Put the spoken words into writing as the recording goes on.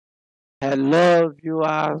Hello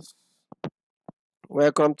viewers,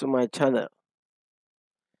 welcome to my channel.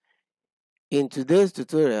 In today's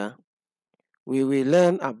tutorial, we will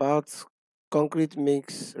learn about concrete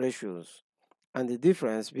mix ratios and the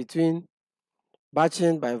difference between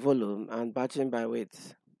batching by volume and batching by weight.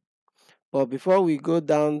 But before we go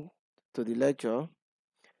down to the lecture,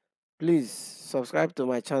 please subscribe to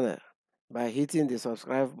my channel by hitting the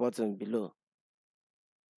subscribe button below.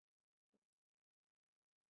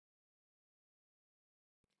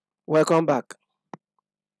 Welcome back.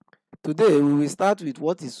 Today we will start with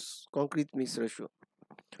what is concrete mix ratio.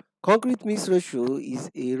 Concrete mix ratio is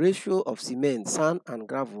a ratio of cement, sand and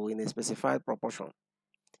gravel in a specified proportion.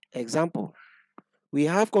 Example, we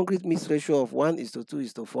have concrete mix ratio of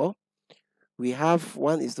 1:2:4, we have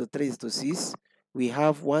 1:3:6, we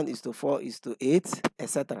have 1:4:8,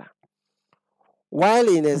 etc. While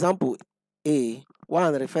in example A,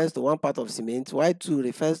 1 refers to 1 part of cement, while 2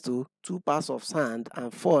 refers to 2 parts of sand,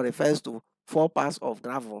 and 4 refers to 4 parts of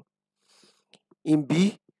gravel. In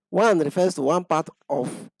B, 1 refers to 1 part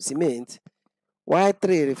of cement, while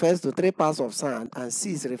 3 refers to 3 parts of sand, and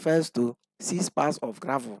 6 refers to 6 parts of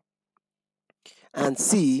gravel. And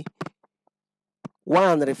C,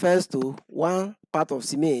 1 refers to 1 part of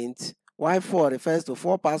cement, while 4 refers to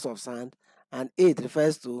 4 parts of sand, and 8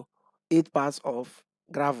 refers to 8 parts of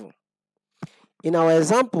gravel. In our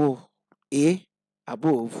example A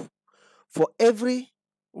above, for every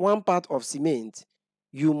 1 part of cement,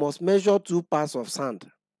 you must measure 2 parts of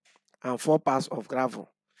sand and 4 parts of gravel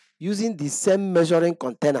using the same measuring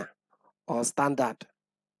container or standard.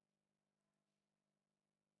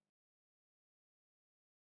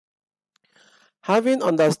 Having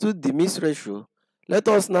understood the mix ratio, let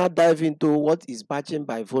us now dive into what is batching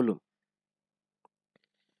by volume.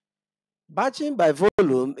 Batching by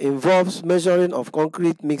volume involves measuring of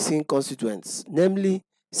concrete mixing constituents, namely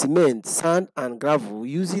cement, sand, and gravel,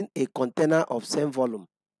 using a container of same volume.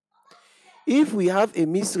 If we have a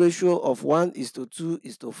mix ratio of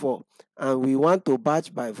 1:2:4 and we want to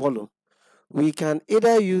batch by volume, we can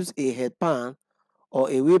either use a head pan or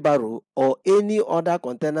a wheelbarrow or any other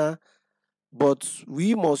container, but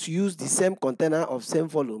we must use the same container of same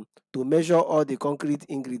volume to measure all the concrete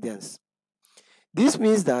ingredients. This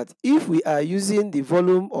means that if we are using the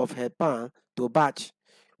volume of head pan to batch,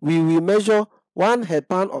 we will measure 1 head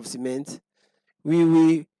pan of cement, we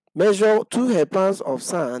will measure 2 head pans of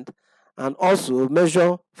sand, and also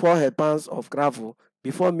measure 4 head pans of gravel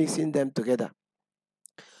before mixing them together.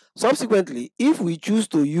 Subsequently, if we choose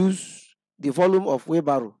to use the volume of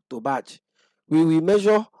wheelbarrow to batch, we will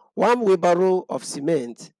measure 1 wheelbarrow of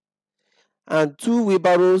cement and 2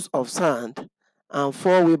 wheelbarrows of sand and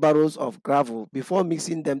 4 wheelbarrows of gravel before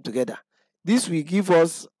mixing them together. This will give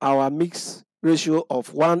us our mix ratio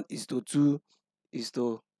of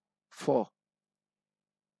 1:2:4.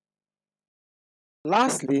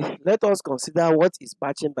 Lastly, let us consider what is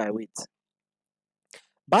batching by weight.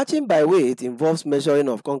 Batching by weight involves measuring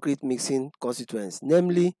of concrete mixing constituents,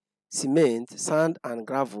 namely cement, sand, and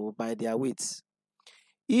gravel, by their weights.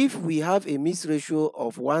 If we have a mix ratio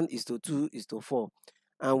of 1:2:4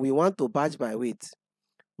 and we want to batch by weight,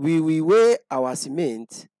 we will weigh our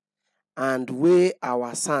cement and weigh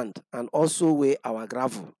our sand and also weigh our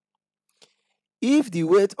gravel. If the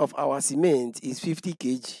weight of our cement is 50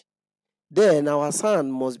 kg, then our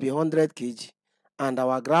sand must be 100 kg and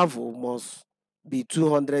our gravel must be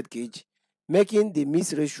 200 kg, making the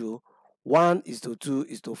mix ratio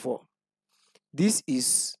 1:2:4. This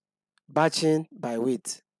is batching by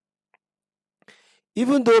weight.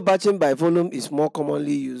 Even though batching by volume is more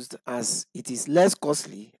commonly used as it is less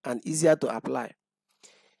costly and easier to apply,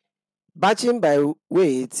 batching by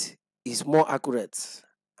weight is more accurate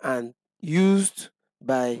and used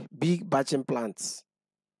by big batching plants.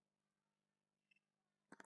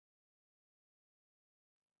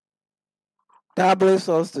 That brings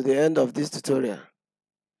us to the end of this tutorial.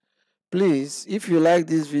 Please, if you like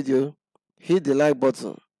this video, hit the like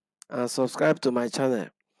button and subscribe to my channel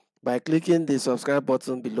by clicking the subscribe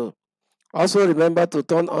button below. Also remember to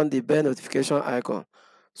turn on the bell notification icon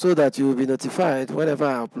so that you will be notified whenever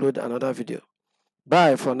I upload another video.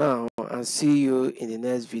 Bye for now and see you in the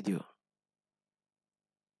next video.